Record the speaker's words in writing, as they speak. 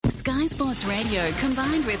Sky Sports Radio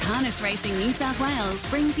combined with Harness Racing New South Wales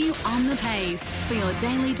brings you On the Pace for your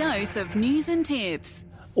daily dose of news and tips.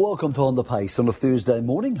 Welcome to On the Pace on a Thursday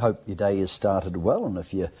morning. Hope your day has started well, and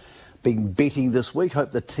if you've been betting this week,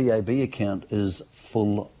 hope the TAB account is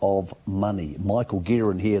full of money. Michael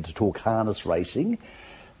Guerin here to talk harness racing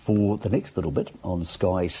for the next little bit on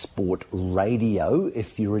Sky Sport Radio.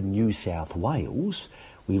 If you're in New South Wales,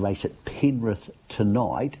 we race at Penrith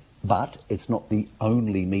tonight, but it's not the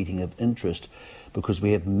only meeting of interest because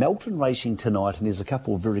we have Melton racing tonight, and there's a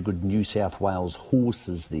couple of very good New South Wales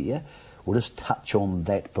horses there. We'll just touch on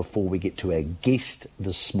that before we get to our guest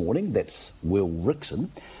this morning. That's Will Rixon.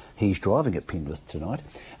 He's driving at Penrith tonight.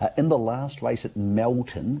 In the last race at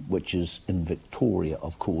Melton, which is in Victoria,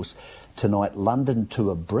 of course, tonight, London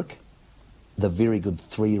to a Brick, the very good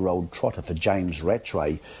 3-year-old trotter for James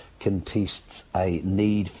Rattray, contests a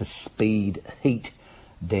Need for Speed heat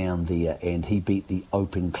down there, and he beat the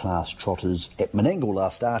open class trotters at Menangle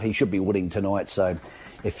last start. He should be winning tonight, so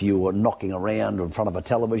if you're knocking around in front of a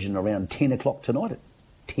television around 10 o'clock tonight, at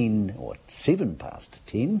 10 or 7 past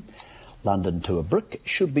 10, London to a Brick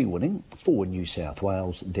should be winning for New South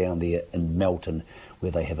Wales down there in Melton,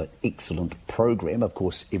 where they have an excellent program. Of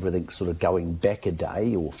course, everything's sort of going back a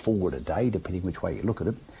day or forward a day, depending which way you look at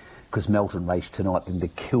it, because Melton race tonight, then the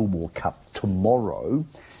Kilmore Cup tomorrow,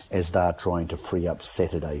 as they're trying to free up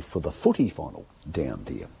Saturday for the footy final down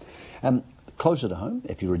there. Closer to home,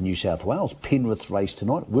 if you're in New South Wales, Penrith race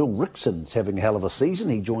tonight. Will Rixon's having a hell of a season.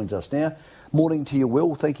 He joins us now. Morning to you,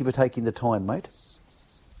 Will. Thank you for taking the time, mate.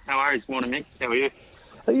 No worries. Morning, Mick. How are you?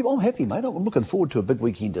 I'm happy, mate. I'm looking forward to a big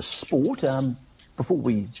weekend of sport. Before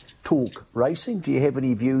we talk racing, do you have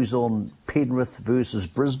any views on Penrith versus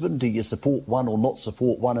Brisbane? Do you support one or not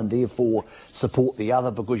support one and therefore support the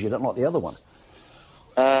other because you don't like the other one?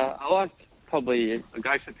 I like probably a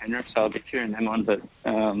go for Penrith, so I'll be cheering them on, but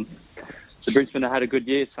the Brisbane have had a good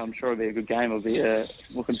year, so I'm sure it'll be a good game. I'll be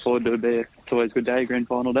looking forward to it. It's always a good day, grand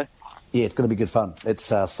final day. Yeah, it's going to be good fun. It's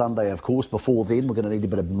Sunday, of course. Before then, we're going to need a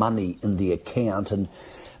bit of money in the account. And,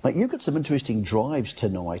 mate, you've got some interesting drives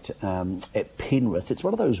tonight at Penrith. It's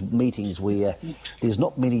one of those meetings where there's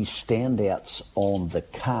not many standouts on the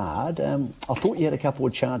card. I thought you had a couple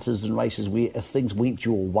of chances in races where if things went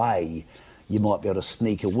your way, you might be able to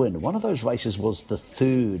sneak a win. One of those races was the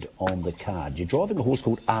third on the card. You're driving a horse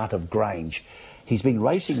called Art of Grange. He's been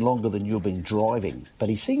racing longer than you've been driving, but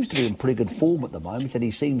he seems to be in pretty good form at the moment, and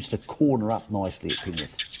he seems to corner up nicely at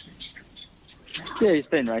Penrith. Yeah, he's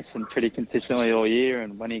been racing pretty consistently all year,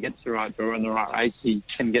 and when he gets the right draw and the right race, he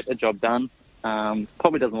can get the job done.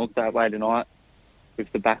 Probably doesn't look that way tonight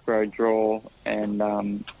with the back road draw,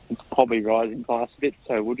 and it's probably rising class a bit,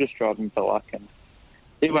 so we'll just drive him for luck. And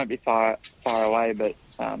he won't be far away, but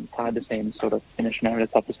it's hard to see him sort of finishing over the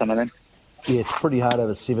top of some of them. Yeah, it's pretty hard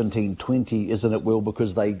over 17.20, isn't it, Will,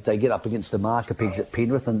 because they get up against the marker pegs at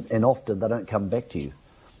Penrith and often they don't come back to you.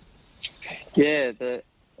 Yeah, the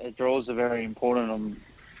draws are very important on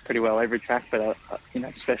pretty well every track, but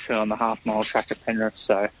especially on the half-mile track at Penrith.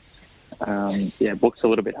 So, book's a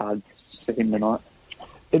little bit hard for him tonight.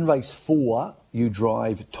 In race 4, you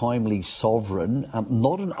drive Timely Sovereign.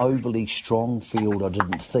 Not an overly strong field, I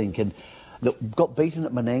didn't think. And look, got beaten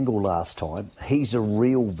at Menangle last time. He's a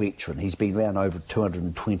real veteran. He's been around over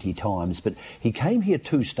 220 times. But he came here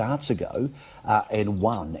 2 starts ago and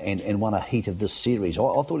won a heat of this series.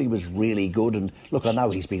 I thought he was really good. And look, I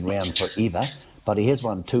know he's been around forever, but he has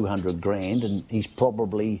won 200 grand and he's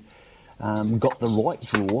probably got the right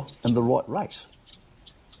draw and the right race.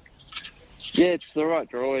 Yeah, it's the right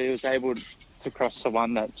draw. He was able to cross the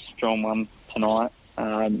one that's drawn one tonight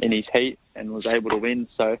in his heat and was able to win.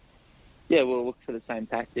 So, yeah, we'll look for the same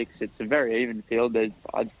tactics. It's a very even field. There's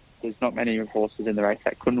not many horses in the race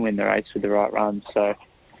that couldn't win the race with the right run. So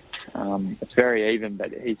it's very even,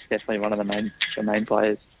 but he's definitely one of the main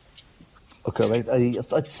players. Okay,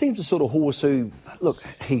 it seems a sort of horse who, look,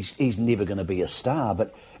 he's never going to be a star,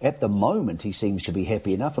 but at the moment he seems to be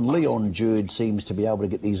happy enough, and Leon Jerd seems to be able to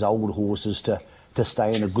get these old horses to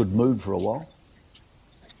stay in a good mood for a while.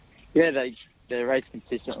 Yeah, they race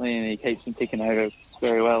consistently and he keeps them ticking over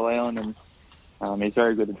very well, Leon, and he's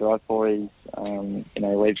very good to drive for. He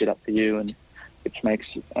leaves it up to you, and which makes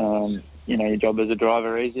your job as a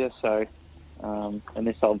driver easier. So, and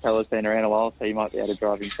this old fella's been around a while, so he might be able to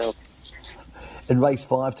drive himself. In race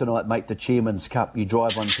 5 tonight, mate, the Chairman's Cup, you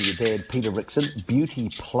drive one for your dad, Peter Rixon, Beauty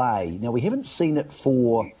Play. Now, we haven't seen it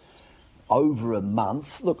for over a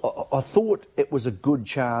month. Look, I thought it was a good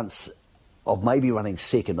chance of maybe running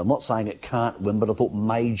second. I'm not saying it can't win, but I thought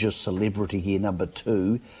Major Celebrity here, number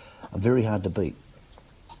 2, very hard to beat.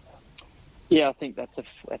 Yeah, I think that's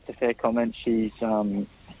a fair comment. She's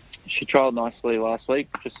she trialled nicely last week,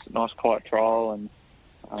 just a nice quiet trial,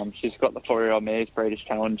 and she's got the 4-year-old mares Breeders'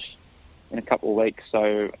 Challenge in a couple of weeks.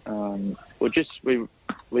 So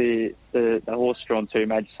the horse drawn 2,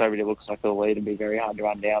 Magic Celebrity, looks like it'll lead and be very hard to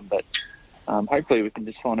run down, but hopefully we can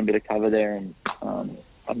just find a bit of cover there, and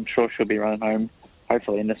I'm sure she'll be running home,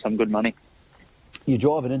 hopefully into some good money. You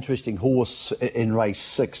drive an interesting horse in race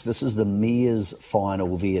 6. This is the Mares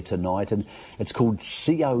final there tonight, and it's called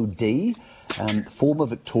COD, former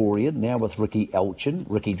Victorian, now with Ricky Elchin.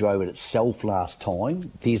 Ricky drove it itself last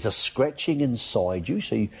time. There's a scratching inside you,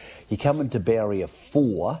 so you come into barrier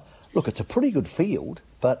 4. Look, it's a pretty good field,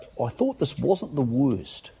 but I thought this wasn't the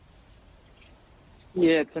worst.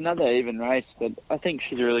 Yeah, it's another even race, but I think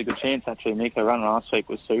she's a really good chance, actually. Mika run last week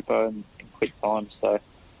was super and in quick time, so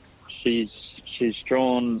she's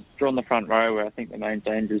drawn the front row, where I think the main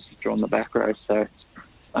danger is drawn the back row. So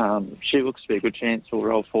she looks to be a good chance. We'll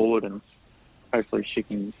roll forward, and hopefully she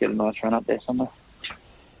can get a nice run up there somewhere.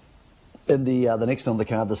 In the next on the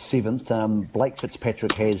card, the 7th, Blake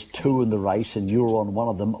Fitzpatrick has 2 in the race, and you're on one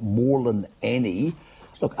of them, Moreland Annie.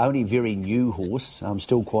 Look, only very new horse,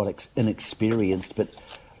 still quite inexperienced, but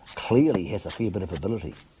clearly has a fair bit of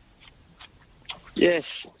ability. Yes,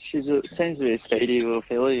 seems to be a speedy little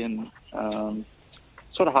filly, and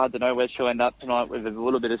sort of hard to know where she'll end up tonight with a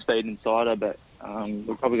little bit of speed inside her, but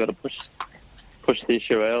we've probably got to push the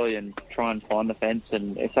issue early and try and find the fence,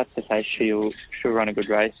 and if that's the case, she'll run a good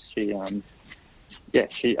race. I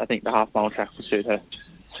think the half-mile track will suit her.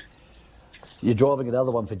 You're driving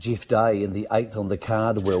another one for Jeff Day in the 8th on the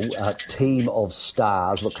card, Will. Team of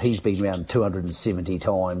Stars. Look, he's been around 270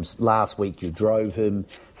 times. Last week you drove him.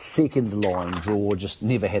 Second line draw, just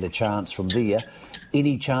never had a chance from there.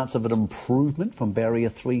 Any chance of an improvement from barrier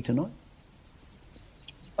 3 tonight?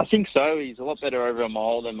 I think so. He's a lot better over a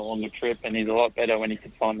mile than along the trip, and he's a lot better when he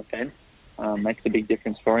can find the fence. Makes a big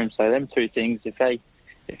difference for him. So them two things, if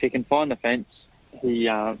he can find the fence, he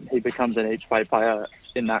becomes an each-way player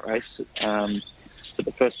in that race. So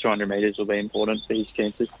the first 200 metres will be important for his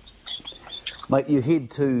chances. Mate, you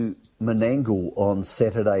head to Menangle on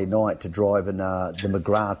Saturday night to drive in the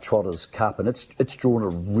McGrath Trotters Cup, and it's drawn a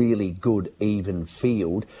really good even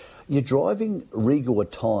field. You're driving Regal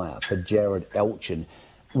Attire for Jared Elchin.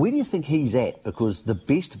 Where do you think he's at? Because the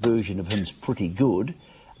best version of him's pretty good.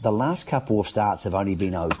 The last couple of starts have only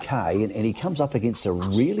been okay, and he comes up against a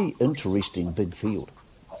really interesting big field.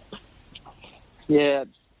 Yeah,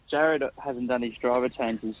 Jared hasn't done his driver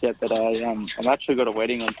changes yet, but I've actually got a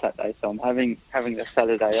wedding on Saturday, so I'm having the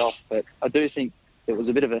Saturday off. But I do think it was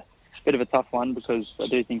a bit of a tough one, because I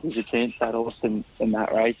do think there's a chance that horse in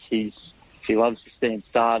that race. He loves to stand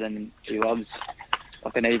start, and he loves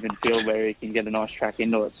like an even field where he can get a nice track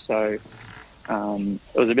into it. So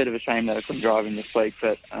it was a bit of a shame that I couldn't drive him this week,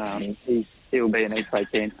 but he'll be an each-way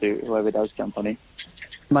chance to whoever does jump on him.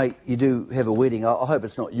 Mate, you do have a wedding. I hope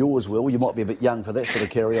it's not yours, Will. You might be a bit young for that sort of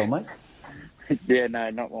carry-on, mate. Yeah, no,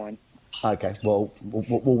 not mine. OK, well,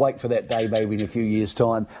 we'll wait for that day maybe in a few years'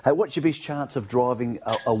 time. Hey, what's your best chance of driving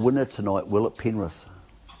a winner tonight, Will, at Penrith?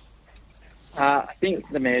 I think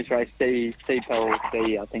the mare's race, C Pel,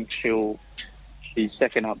 I think she's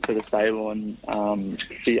second up to the stable, and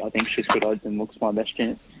I think she's good odds and looks my best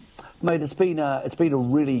chance. Mate, it's been a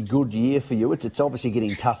really good year for you. It's obviously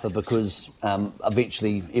getting tougher because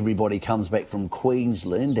eventually everybody comes back from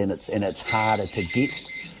Queensland, and it's harder to get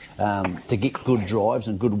good drives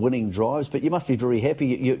and good winning drives. But you must be very happy.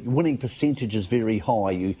 Your winning percentage is very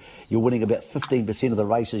high. You're winning about 15% of the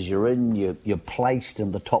races you're in. You're placed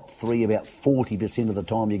in the top 3 about 40% of the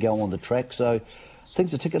time you go on the track. So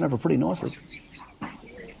things are ticking over pretty nicely.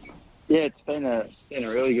 Yeah, it's been a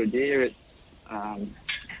really good year.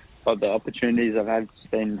 Of the opportunities I've had,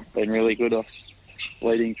 it's been really good off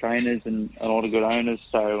leading trainers and a lot of good owners.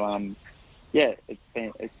 So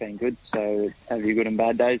it's been good. So it's had your good and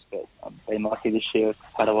bad days, but I've been lucky this year. I've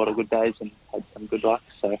had a lot of good days and had some good luck.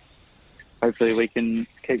 So hopefully we can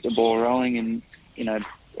keep the ball rolling, and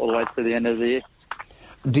all the way to the end of the year.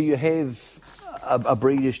 Do you have a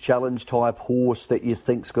Breeders' Challenge type horse that you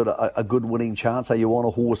think's got a good winning chance? Are you on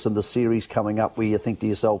a horse in the series coming up where you think to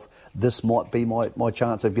yourself, this might be my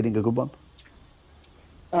chance of getting a good one?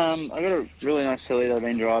 I got a really nice filly that I've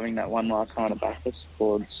been driving that won last night at Bathurst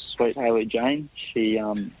called Sweet Haley Jane. She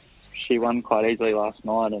won quite easily last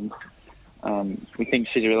night, and we think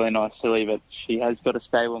she's a really nice filly, but she has got a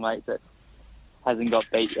stablemate that hasn't got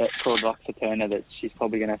beat yet called Rock for Turner that she's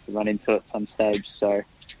probably going to have to run into at some stage. So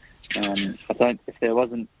if there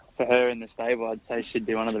wasn't for her in the stable, I'd say she'd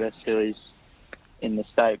be one of the best fillies in the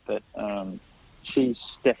state, but she's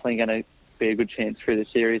definitely going to be a good chance through the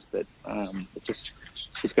series, but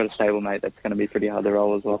she's got a stablemate that's going to be pretty hard to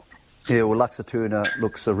roll as well. Yeah, well, Luxa Turner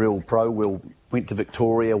looks a real pro. Went to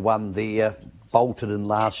Victoria, won there, bolted in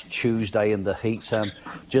last Tuesday in the heats.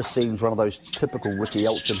 Just seems one of those typical Ricky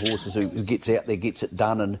Elchin horses who gets out there, gets it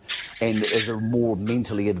done, and is a more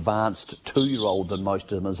mentally advanced 2-year-old than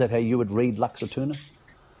most of them. Is that how you would read Luxa Turner?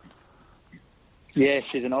 Yeah,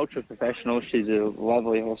 she's an ultra professional. She's a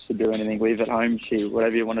lovely horse to do anything with at home.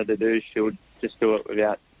 Whatever you wanted to do, she'll just do it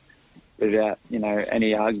without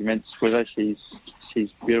any arguments with her. She's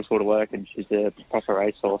beautiful to work, and she's a proper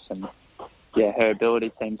racehorse. And yeah, her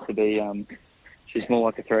ability seems to be she's more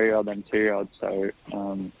like a 3-year-old than a 2-year-old. So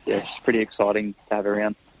yeah, it's pretty exciting to have her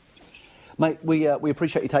around. Mate, we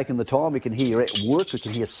appreciate you taking the time. We can hear you at work. We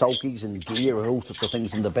can hear sulkies and gear and all sorts of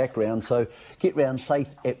things in the background. So get round safe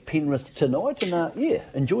at Penrith tonight and,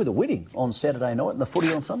 enjoy the wedding on Saturday night and the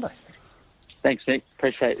footy on Sunday. Thanks, Nick.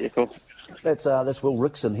 Appreciate your call. That's Will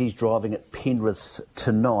Rixon. He's driving at Penrith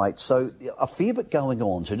tonight. So a fair bit going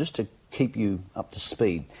on. So just to keep you up to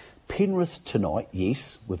speed, Penrith tonight,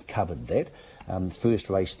 yes, we've covered that. First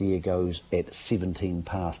race there goes at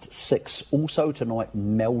 6:17. Also tonight,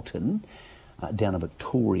 Melton, down in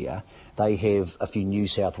Victoria, they have a few New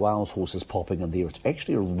South Wales horses popping in there. It's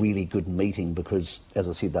actually a really good meeting because, as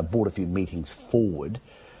I said, they brought a few meetings forward.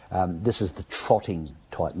 This is the trotting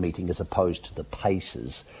type meeting as opposed to the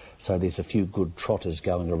paces. So there's a few good trotters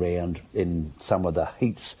going around in some of the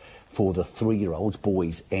heats for the 3-year-olds,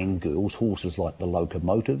 boys and girls. Horses like the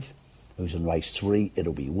Locomotive, who's in race 3,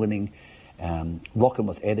 it'll be winning. Rockin'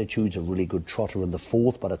 with Attitude's a really good trotter in the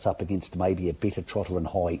 4th, but it's up against maybe a better trotter in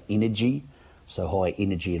High Energy. So High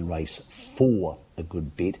Energy in race 4, a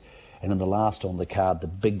good bet. And in the last on the card, the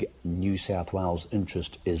big New South Wales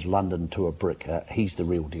interest is London to a Brick. He's the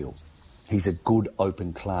real deal. He's a good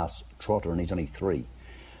open class trotter, and he's only 3.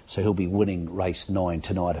 So he'll be winning race 9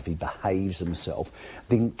 tonight if he behaves himself.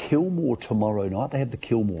 Then Kilmore tomorrow night. They have the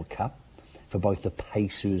Kilmore Cup for both the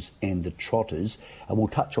pacers and the trotters. And we'll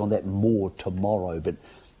touch on that more tomorrow, but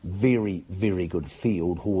very, very good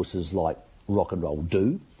field. Horses like Rock and Roll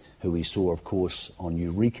Do, who we saw, of course, on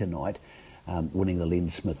Eureka Night, winning the Len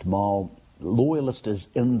Smith Mile. Loyalist is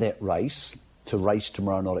in that race to race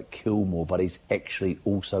tomorrow night at Kilmore, but he's actually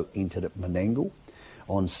also entered at Menangle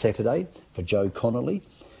on Saturday for Joe Connolly.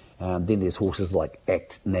 Then there's horses like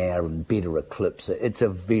Act Now and Better Eclipse. It's a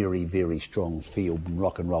very, very strong field.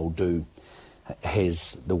 Rock and Roll Do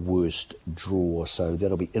has the worst draw, so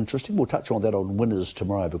that'll be interesting. We'll touch on that on winners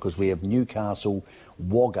tomorrow because we have Newcastle,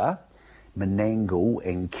 Wagga, Menangle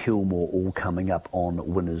and Kilmore all coming up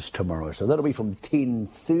on winners tomorrow. So that'll be from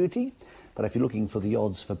 10:30. But if you're looking for the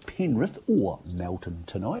odds for Penrith or Melton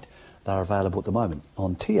tonight, they're available at the moment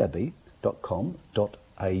on tab.com.au.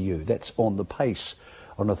 That's on the pace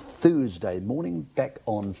on a Thursday morning, back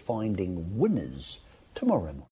on finding winners tomorrow morning.